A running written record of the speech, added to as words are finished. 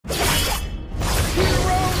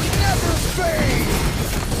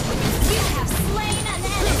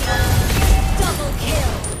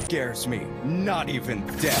scares me, not even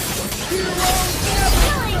death.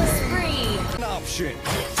 Killing spree! An option.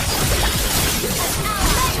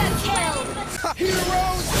 Mega kill!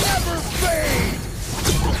 Heroes never fade!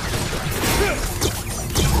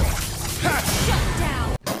 Shut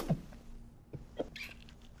down!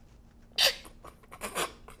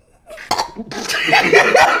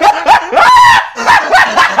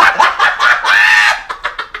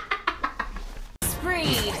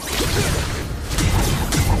 Spree!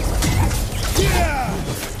 Yeah!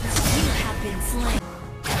 You have been slain.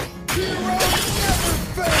 Heroes never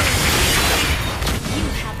fade! You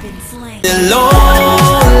have been slain. A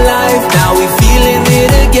long life, now we feeling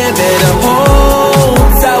it again. Better hold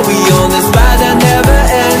tight, we on this ride that never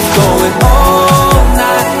ends, going all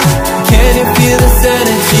night. Can you feel this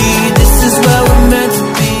energy? This is where we're meant to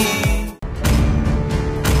be.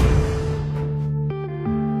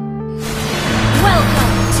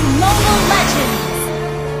 Welcome to Mobile Legends!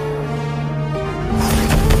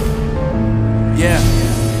 Yeah.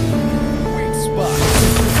 Weak spot.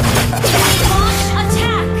 Launch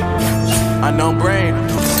attack! Unknown brain.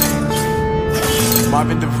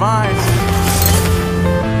 Marvin Divine.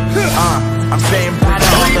 I'm saying bye to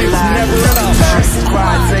all the lies.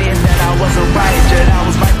 Cried saying that I wasn't right, yet I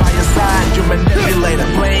was right by your side. You manipulator,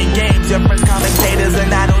 playing games, your friends commentators,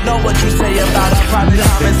 and I don't know what you say about our private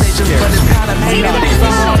conversations, but it's kind of hated.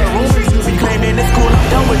 Some of the rumors you be claiming it's cool, I'm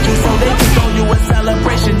done with you, so they can throw you a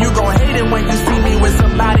celebration. You gon' hate it when you see me with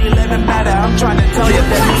somebody living better. I'm trying to tell you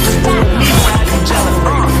that me just doing me gon' have you jealous.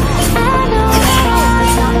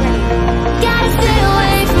 Gotta stay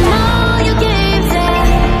away from all your games, and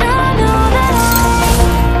I know that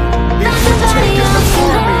not somebody else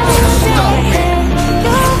can stop me.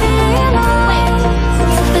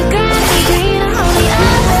 The grass is greener on the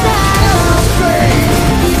other side.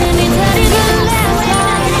 Even me telling you last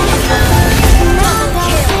time, now I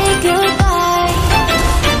gotta say goodbye.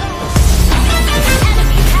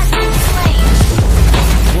 Enemy has been slain.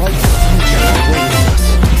 Bright future awaits us.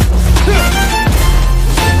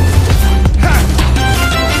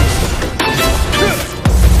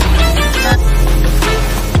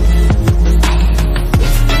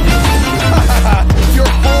 Your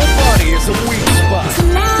whole body is a weak spot.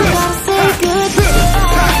 Now I gotta say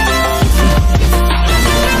goodbye.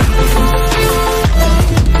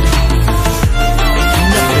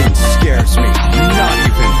 Nothing scares me, not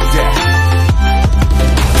even death.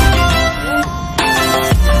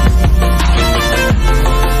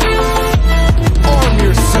 Arm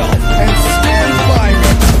yourself and stand by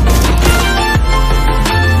me.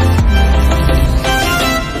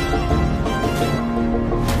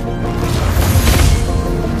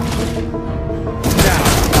 Now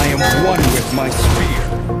I am one with my spear.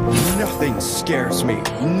 Nothing scares me,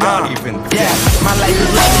 not even Yeah, death. my life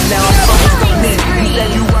is lovely now, I'm focused on it. You said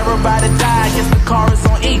you were about to die, guess the car is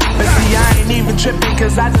on E. But see, I ain't even tripping,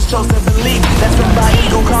 cause I just chose to believe that somebody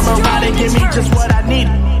gon' come around and give me just what I need.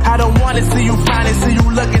 I don't wanna see you finding, see you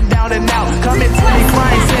looking down and out. Coming to me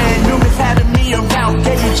crying, saying you miss having me around.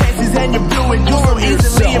 Gave you chances and you blew it, you so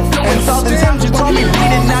easily influenced. All the times you told me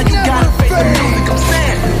beat it, now you gotta face the music I'm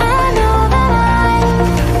saying. I know that I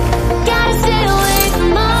gotta stay away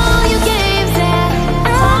from all your games, and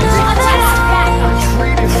I know that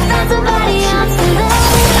not somebody else to love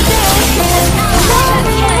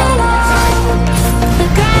me. The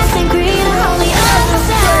grass ain't greener on the other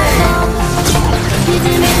side. You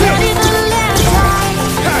did me dirty the last time,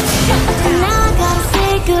 and now I gotta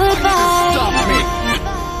say goodbye. Stop me.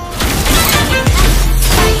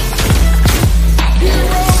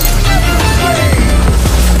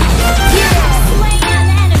 Slain an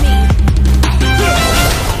enemy.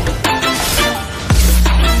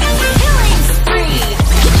 Killing spree.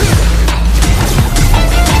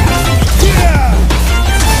 Yeah!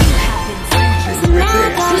 Now I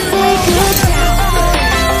gotta say goodbye.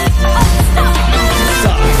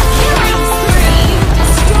 Side. Killing spree.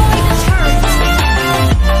 Destroy the turret.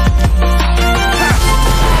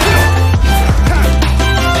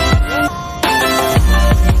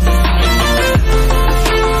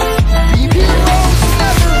 Heroes never fade. An enemy ally. You have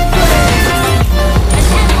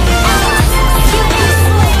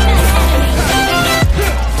slain an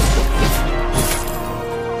enemy.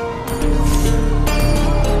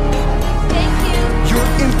 Thank you. Your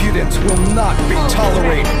impudence will not be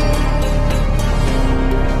tolerated.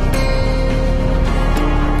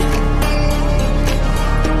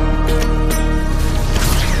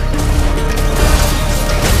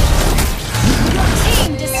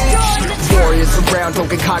 Team destroyed the turret. Warriors around, don't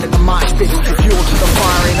get caught in the mosh pit. Fuel to the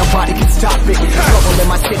fire, ain't nobody can stop it. Trouble in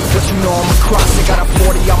my city, but you know I'm across it. Got a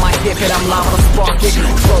 40 on my hip and I'm liable to spark it.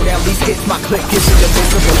 Slow down, least just hits, my click isn't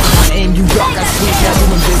invisible. I aim you dark, I squeeze, now you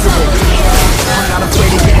invisible. I'm not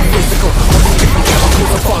afraid of getting physical. Only different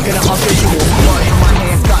chemicals are fogging up my visuals. Blood in my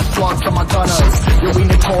hands, got slugs on my gunners. Yo, we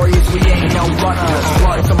notorious, we ain't no runners.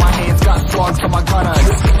 Blood in my hands, got slugs on my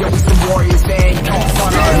gunners. Yo, we some warriors, they ain't no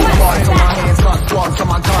runners. Blood in my hands, got slugs on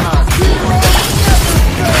my gunners.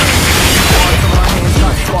 Blood in my hands,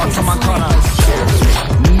 got slugs on my gunners.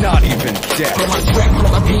 Not even dead. Put on my sweat, put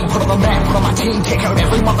on the beat, put on the map, put on my team. Take out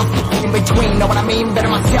every motherfucker in between. Know what I mean? Better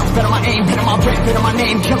myself, better my aim, better my rap, better my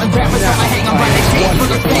name. Killing rappers on my hang, I'm right next to for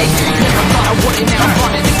the fame. Never thought I wouldn't, now I'm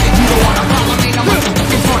running. You don't wanna follow me, I'm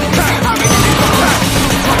fucking running. I already know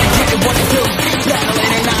what I get it, what to do.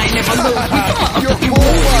 Battling and I ain't never lose. Your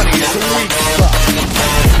whole body is a weak spot.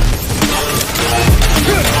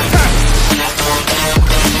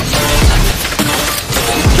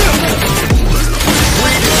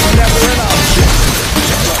 Greed is never an option.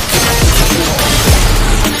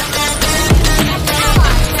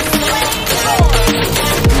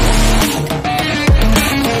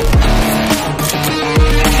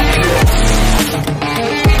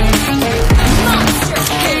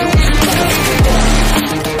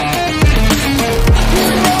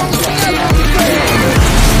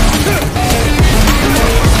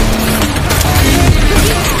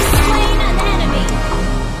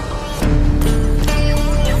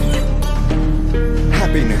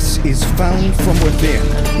 Happiness is found from within,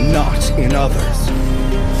 not in others.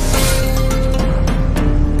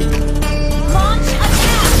 Launch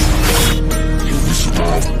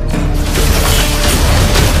attack!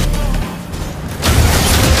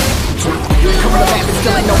 Come on, man,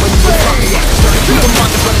 still ain't know where you from yet. You the one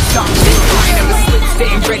that's gonna stop me. I ain't never slip,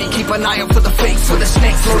 staying ready, keep an eye out for the fakes. For the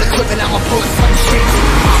snakes, load the clip and I'ma pull it from the streets.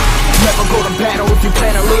 Never go to battle if you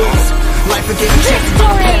plan to lose. Life will give you chances, but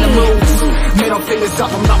I plan to lose. Middle fingers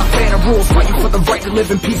up, I'm not a fan of rules. Fighting for the right to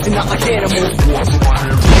live in peace and not like animals.